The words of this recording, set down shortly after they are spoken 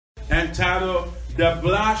entitled, "The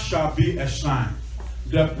Blood Shall Be a Sign."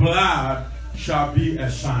 The blood shall be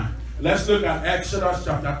a sign. Let's look at Exodus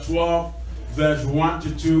chapter 12, verse 1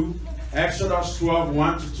 to 2. Exodus 12,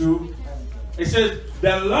 1 to 2. It says,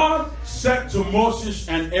 "The Lord said to Moses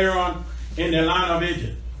and Aaron in the land of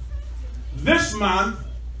Egypt, This month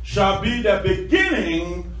shall be the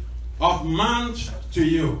beginning of months to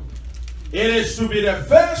you. It is to be the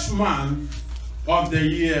first month of the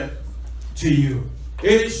year to you."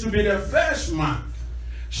 It is to be the first month.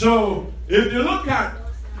 So, if you look at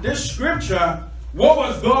this scripture, what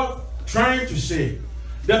was God trying to say?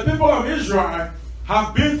 The people of Israel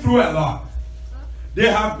have been through a lot. They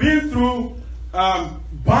have been through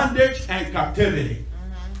bondage and captivity.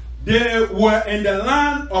 They were in the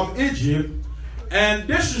land of Egypt, and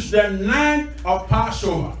this is the night of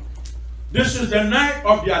Passover. This is the night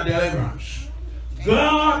of their deliverance.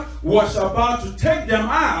 God was about to take them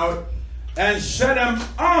out and set them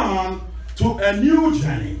on to a new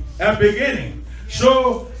journey, a beginning.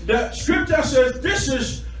 So the scripture says this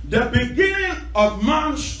is the beginning of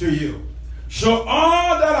months to you. So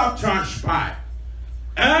all that have transpired,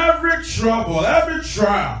 every trouble, every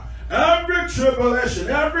trial, every tribulation,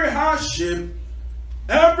 every hardship,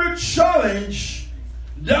 every challenge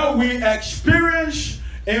that we experience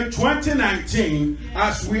in 2019,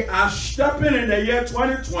 as we are stepping in the year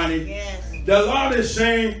 2020, the Lord is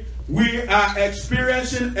saying we are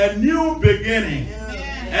experiencing a new beginning.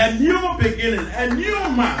 A new beginning, a new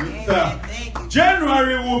month.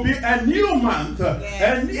 January will be a new month,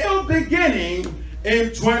 a new beginning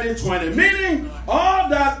in 2020. Meaning all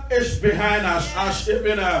that is behind us, as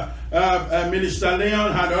even Minister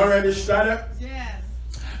Leon had already started.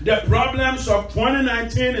 The problems of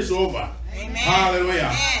 2019 is over. Amen.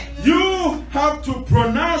 Hallelujah. Amen. You have to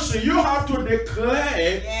pronounce it. You have to declare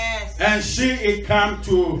it and see it come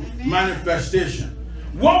to manifestation.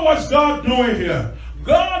 What was God doing here?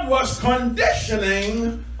 God was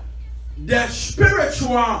conditioning the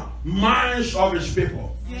spiritual minds of his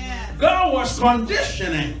people. God was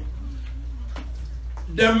conditioning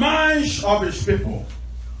the minds of his people.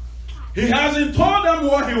 He hasn't told them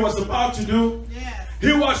what he was about to do.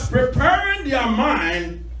 He was preparing their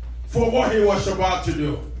mind for what he was about to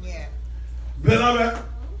do. Beloved,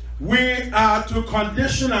 we are to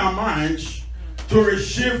condition our minds to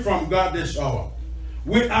receive from God this hour.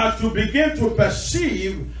 We are to begin to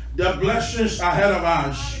perceive the blessings ahead of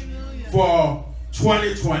us for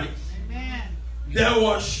 2020. There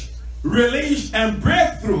was release and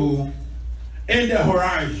breakthrough in the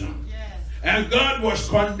horizon. And God was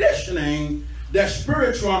conditioning the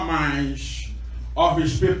spiritual minds of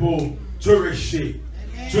his people to receive.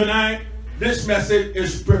 Tonight, this message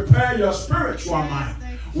is prepare your spiritual mind.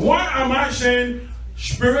 Why am I saying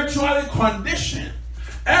spiritually conditioned?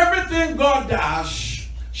 Everything God does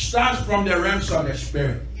starts from the realms of the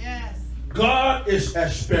spirit. God is a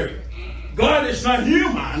spirit. God is not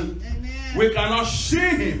human. We cannot see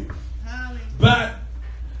him. But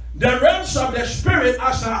the realms of the spirit,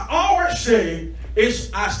 as I always say,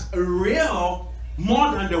 is as real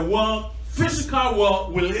more than the world, physical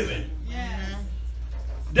world we live in.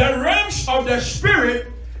 The realms of the spirit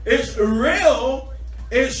is real,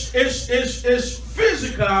 is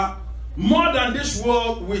physical more than this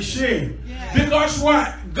world we see. Because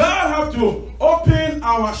what? God have to open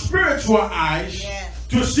our spiritual eyes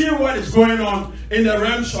to see what is going on in the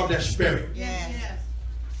realms of the spirit.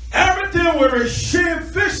 Everything we receive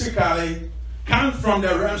physically comes from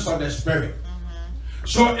the realms of the spirit.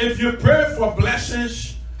 So if you pray for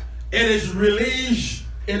blessings, it is released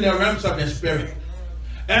in the realms of the spirit.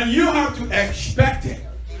 And you have to expect it.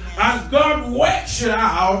 As God works it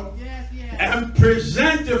out and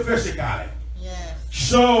present it physically.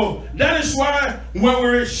 So that is why when we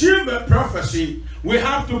receive a prophecy, we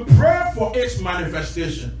have to pray for its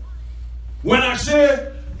manifestation. When I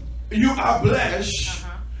say you are blessed,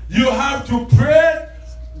 you have to pray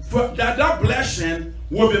for that blessing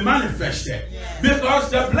will be manifested.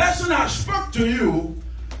 Because the blessing I spoke to you,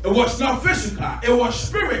 it was not physical, it was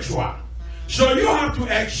spiritual. So you have to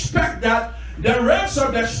expect that the rest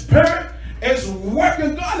of the spirit is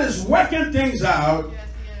working. God is working things out,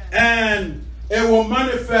 and it will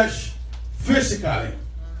manifest physically.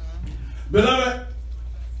 Beloved,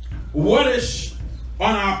 what is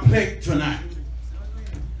on our plate tonight?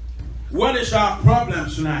 What is our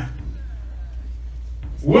problems tonight?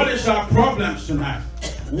 What is our problems tonight?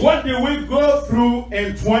 What did we go through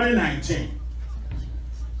in 2019?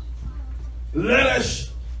 Let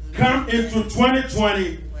us come into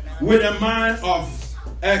 2020 with a mind of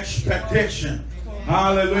expectation.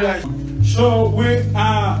 Hallelujah. So we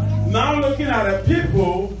are now looking at the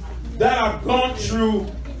people that have gone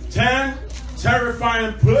through 10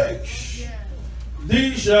 terrifying plagues.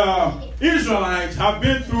 These Israelites have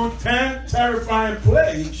been through 10 terrifying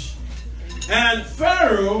plagues, and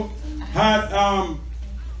Pharaoh had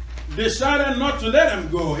decided not to let them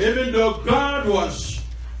go, even though God was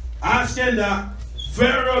asking that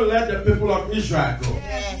Pharaoh let the people of Israel go.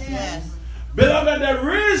 Yes, yes. Beloved, the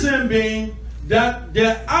reason being that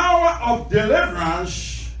the hour of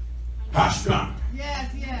deliverance has come.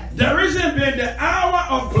 Yes, yes. The reason being the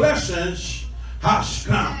hour of blessings has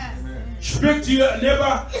come. Yes. Speak to your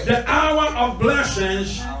neighbor, the hour of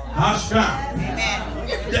blessings has come.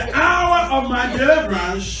 Amen. The hour of my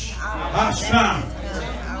deliverance has come.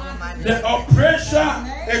 The oppressor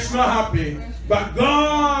is not happy, but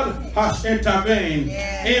God has intervened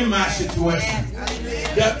in my situation.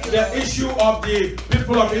 The issue of the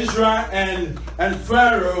people of Israel and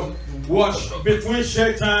Pharaoh was between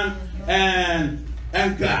Satan and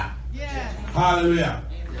God. Yes. Hallelujah.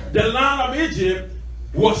 The land of Egypt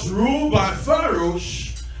was ruled by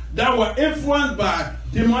pharaohs that were influenced by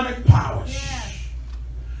demonic powers. Yes.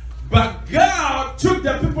 But God took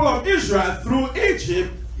the people of Israel through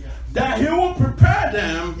Egypt that he will prepare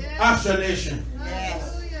them as a nation.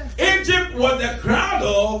 Yes. Egypt was the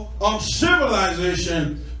cradle of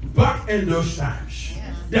civilization back in those times.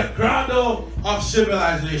 The cradle of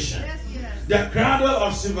civilization. The cradle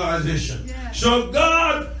of civilization. So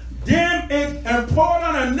God deemed it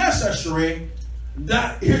important and necessary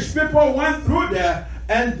that his people went through there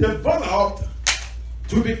and developed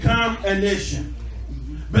to become a nation.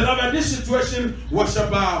 Beloved, this situation was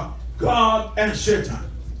about God and Satan.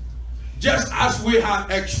 Just as we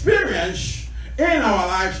have experienced in our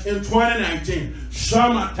lives in 2019,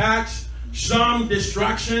 some attacks, some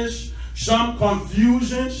distractions, some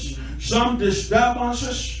confusions, some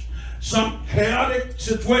disturbances, some chaotic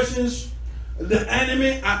situations. The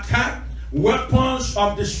enemy attacked, weapons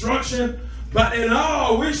of destruction, but in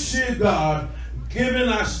all we see God giving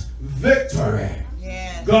us victory.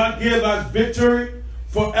 Yes. God gave us victory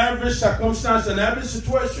for every circumstance and every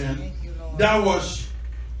situation that was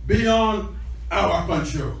beyond our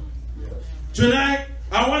control. Tonight,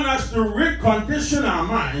 I want us to recondition our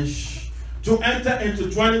minds to enter into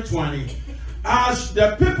 2020 as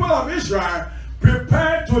the people of Israel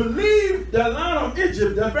prepared to leave the land of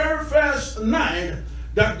Egypt the very first night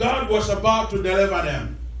that God was about to deliver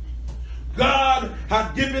them. God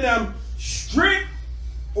had given them strict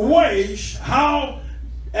ways how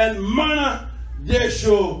and manner they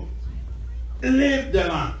should leave the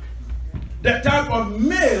land. The type of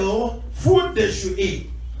meal, food they should eat.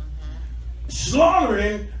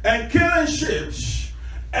 Slaughtering and killing sheep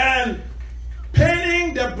and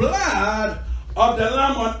painting the blood of the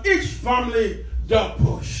lamb on each family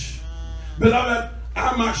doorpost. Beloved,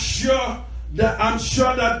 I'm sure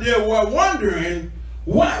that they were wondering,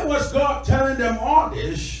 why was God telling them all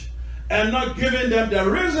this and not giving them the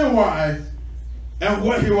reason why and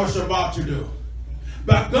what he was about to do?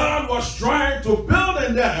 But God was trying to build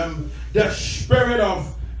in them the spirit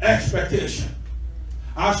of expectation.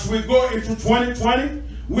 As we go into 2020,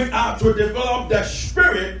 we are to develop the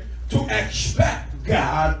spirit to expect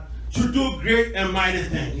God to do great and mighty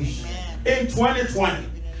things in 2020.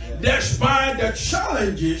 Despite the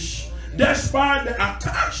challenges, despite the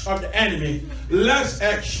attacks of the enemy, let's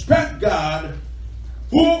expect God,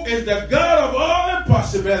 who is the God of all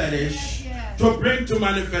impossibilities, to bring to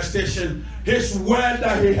manifestation his word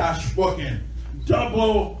that he has spoken.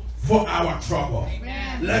 Double for our trouble.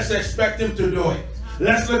 Amen. Let's expect him to do it.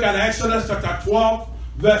 Let's look at Exodus chapter 12,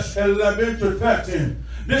 verse 11 to 13.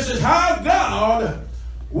 This is how God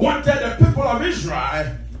wanted the people of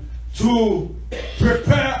Israel to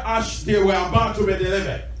prepare as they were about to be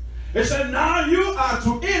delivered. He said, now you are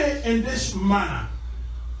to eat it in this manner.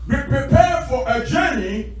 Be prepared for a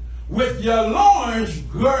journey with your loins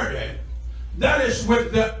girded, that is,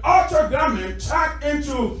 with the outer garment tucked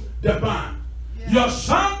into the band, your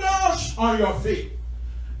sandals on your feet,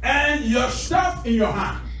 and your staff in your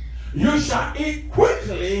hand. You shall eat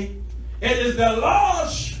quickly. It is the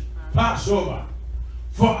Lord's Passover.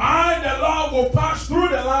 For I, the Lord, will pass through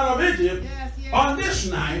the land of Egypt on this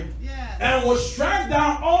night, and will strike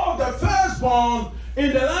down all the firstborn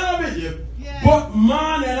in the land of Egypt, both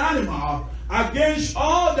man and animal, against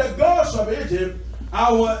all the gods of Egypt.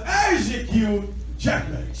 I will execute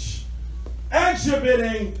judgments,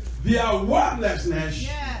 exhibiting their worthlessness.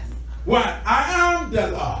 Well, I am the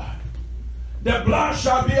Lord. The blood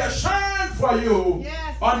shall be a sign for you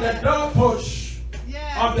on the doorposts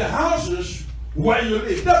of the houses where you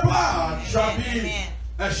live. The blood shall be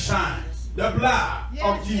a sign. The blood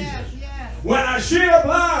of Jesus. When I see the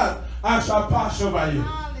blood, I shall pass over you.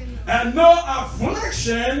 And no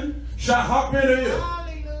affliction shall happen to you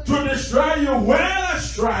Hallelujah. to destroy you when I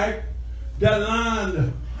strike the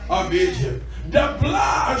land of Egypt. The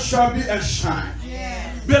blood shall be a sign.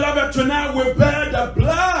 Yes. Beloved, tonight we bear the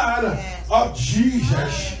blood Yes. of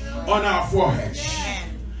Jesus on our foreheads. Yes.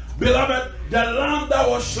 Beloved, the lamb that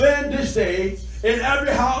was slain this day in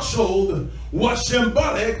every household was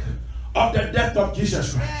symbolic of the death of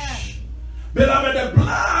Jesus Christ. Beloved, the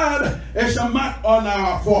blood is a mark on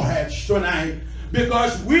our foreheads tonight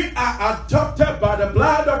because we are adopted by the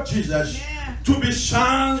blood of Jesus to be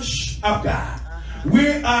sons of God. We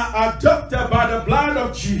are adopted by the blood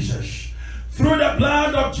of Jesus. Through the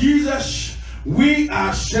blood of Jesus, we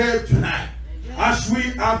are saved tonight. As we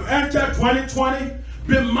have entered 2020,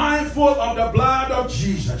 be mindful of the blood of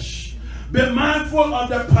Jesus. Be mindful of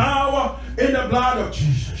the power in the blood of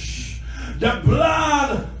Jesus. The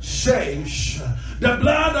blood saves. The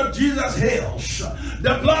blood of Jesus heals.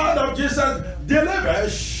 The blood of Jesus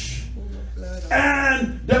delivers.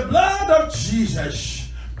 And the blood of Jesus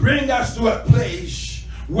brings us to a place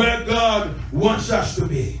where God wants us to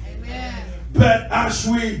be. Amen. But as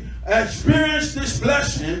we experience this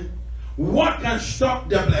blessing, what can stop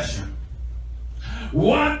the blessing?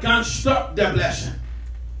 What can stop the blessing?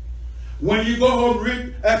 When you go home,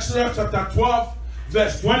 read Exodus chapter 12,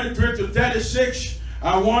 verse 23 to 36.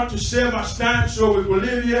 I want to save us time so we will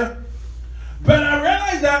leave here. But I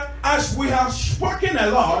realize that as we have spoken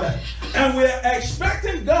a lot, and we are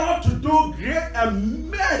expecting God to do great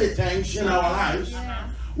and mighty things in our lives,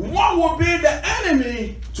 what will be the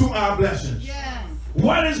enemy to our blessings? Yes.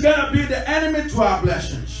 What is going to be the enemy to our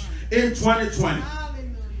blessings in 2020?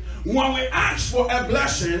 Hallelujah. When we ask for a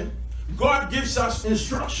blessing, God gives us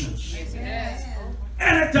instructions. Yes.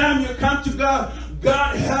 Anytime you come to God,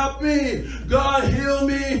 God help me, God heal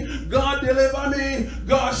me, God deliver me,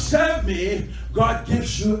 God save me, God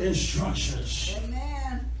gives you instructions.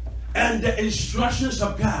 Amen. And the instructions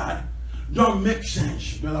of God don't make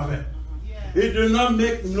sense, beloved. Yes. It do not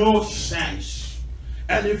make no sense.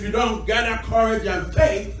 And if you don't gather courage and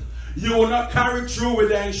faith, you will not carry through with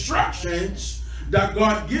the instructions that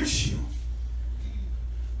God gives you.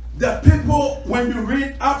 The people, when you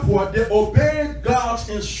read upward, they obeyed God's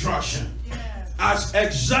instruction Yes. as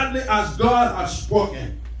exactly as God has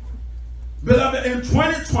spoken. Beloved, in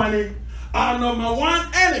 2020, our number one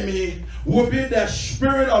enemy will be the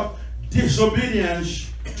spirit of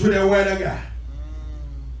disobedience to the word of God.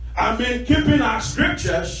 I mean, keeping our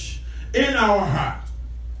scriptures in our heart.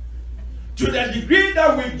 To the degree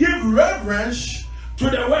that we give reverence to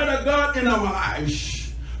the word of God in our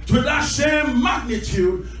lives, to that same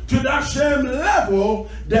magnitude, to that same level,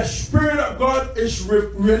 the Spirit of God is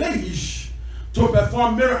released to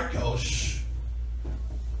perform miracles.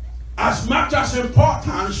 As much as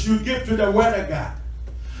importance you give to the word of God,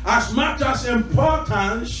 as much as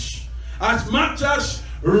importance, as much as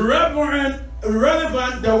relevant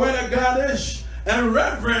the word of God is, and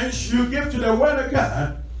reverence you give to the word of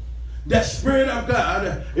God, the Spirit of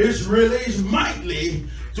God is released mightily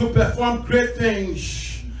to perform great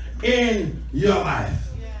things in your life.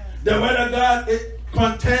 The word of God, it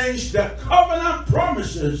contains the covenant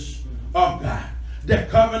promises of God, the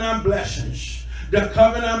covenant blessings, the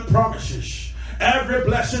covenant promises. Every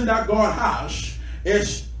blessing that God has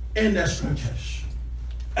is in the scriptures.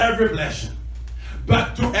 Every blessing.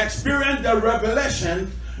 But to experience the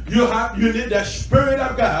revelation, you need the Spirit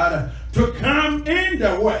of God to come in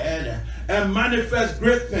the word and manifest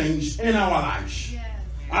great things in our lives. Yes.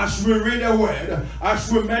 As we read the word,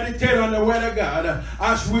 as we meditate on the word of God,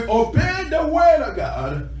 as we obey the word of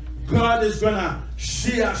God, God is going to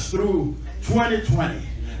see us through 2020.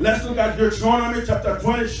 Let's look at Deuteronomy chapter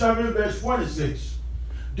 27, verse 26.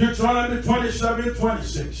 Deuteronomy 27,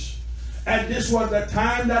 26. And this was the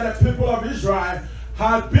time that the people of Israel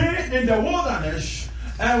had been in the wilderness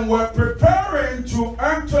and were preparing to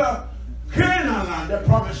enter Canaan land, the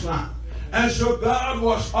promised land. And so God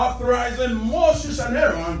was authorizing Moses and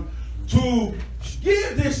Aaron to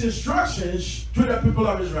give these instructions to the people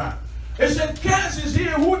of Israel. He said, "Cursed is he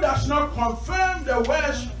who does not confirm the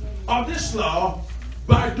words of this law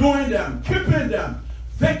by doing them, keeping them,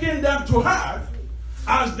 taking them to heart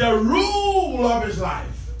as the rule of his life."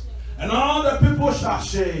 And all the people shall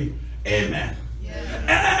say, Amen. Yes.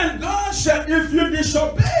 And God said, if you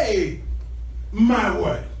disobey my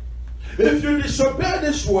word, if you disobey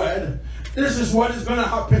this word, this is what is going to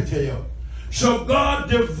happen to you. So God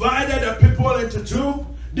divided the people into two.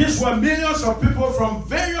 These were millions of people from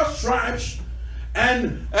various tribes,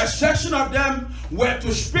 and a section of them were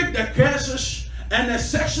to speak the curses, and a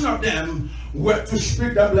section of them were to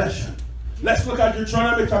speak the blessing. Let's look at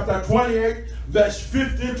Deuteronomy chapter 28, verse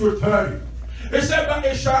 15 to 30. It said, but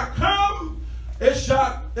it shall come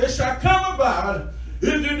about,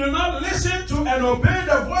 if you do not listen to and obey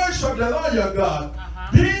the voice of the Lord your God,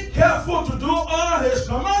 being careful to do all his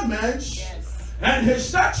commandments and his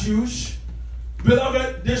statutes.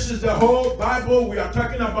 Beloved, this is the whole Bible we are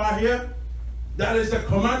talking about here. That is the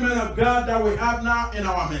commandment of God that we have now in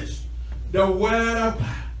our midst. The word of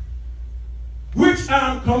God, which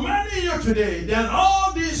I am commanding you today. Then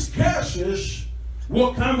all these curses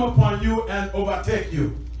will come upon you and overtake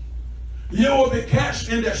you. You will be cursed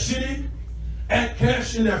in the city and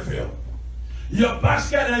cursed in the field. Your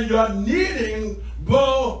basket and your kneading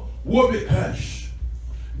bowl will be cursed.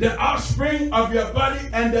 The offspring of your body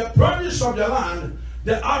and the produce of your land,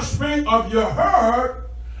 the offspring of your herd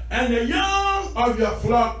and the young of your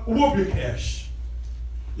flock will be cursed.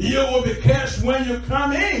 You will be cursed when you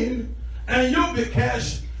come in, and you'll be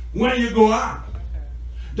cursed when you go out.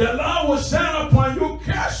 The Lord will send upon you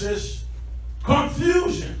curses,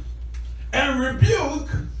 confusion, and rebuke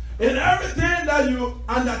in everything that you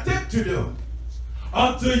undertake to do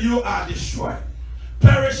until you are destroyed,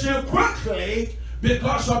 perishing quickly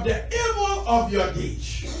because of the evil of your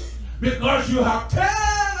deeds, because you have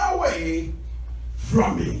turned away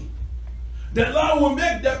from me. The Lord will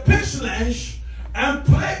make the pestilence and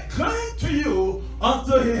plague cling to you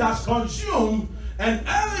until he has consumed and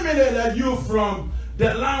eliminated you from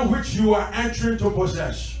the land which you are entering to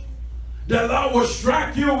possess. The Lord will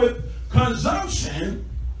strike you with consumption,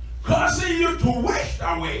 causing you to waste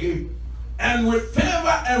away, and with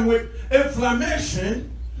fever and with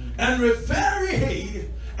inflammation and with fiery heat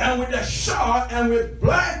and with a shot and with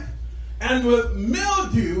black and with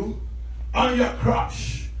mildew on your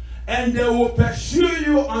crops, and they will pursue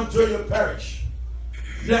you until you perish.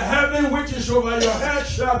 The heaven which is over your head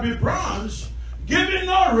shall be bronze, giving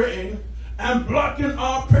no rain and blocking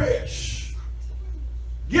all prayers.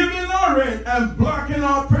 Giving no rain and blocking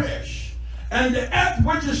all prayers. And the earth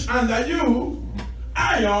which is under you,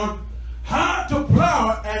 iron, hard to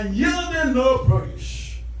plow and yielding no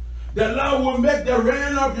produce. The Lord will make the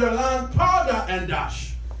rain of your land powder and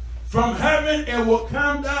dust. From heaven it will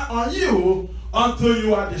come down on you until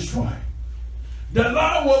you are destroyed. The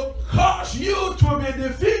Lord will cause you to be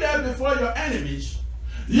defeated before your enemies.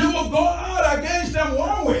 You will go out against them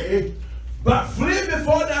one way, but flee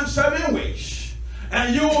before them 7 ways.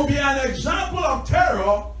 And you will be an example of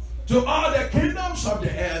terror to all the kingdoms of the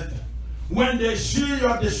earth when they see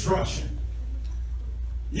your destruction.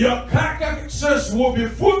 Your carcasses will be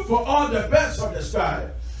food for all the birds of the sky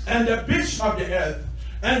and the beasts of the earth,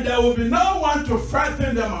 and there will be no one to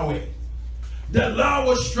frighten them away. The Lord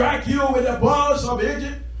will strike you with the boils of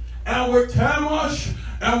Egypt, and with termites,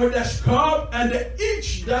 and with the scab, and the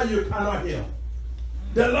itch that you cannot heal.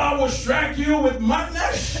 The Lord will strike you with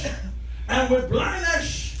madness, and with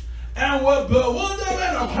blindness, and with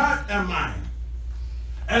bewilderment of heart and mind.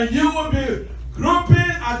 And you will be groping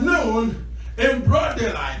at noon in broad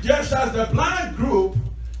daylight, just as the blind group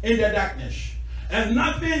in the darkness. And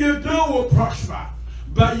nothing you do will prosper,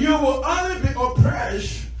 but you will only be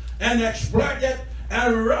oppressed and exploited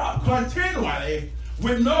and robbed continually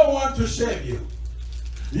with no one to save you.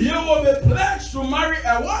 You will be pledged to marry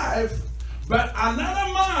a wife, but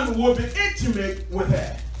another man will be intimate with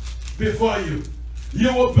her before you.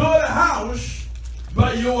 You will build a house,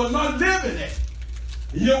 but you will not live in it.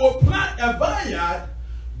 You will plant a vineyard,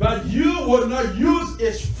 but you will not use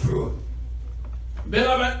its fruit.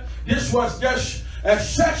 Beloved, this was just a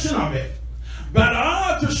section of it. But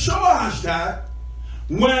I want to show us that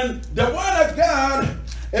when the Word of God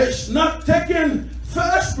is not taking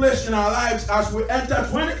first place in our lives as we enter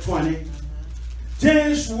 2020,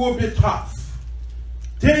 things will be tough.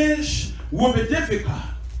 Things will be difficult,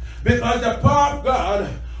 because the power of God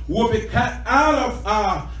will be cut out of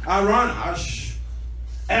around us,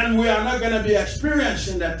 and we are not going to be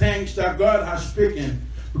experiencing the things that God has spoken,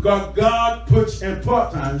 because God puts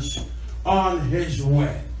importance on His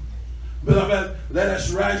Word. Beloved, let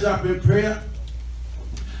us rise up in prayer.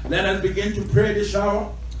 Let us begin to pray this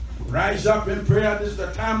hour. Rise up in prayer. This is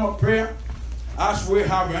the time of prayer. As we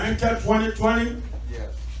have entered 2020,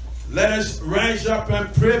 let us rise up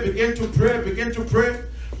and pray. Begin to pray. Begin to pray.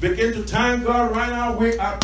 Begin to thank God right now. We are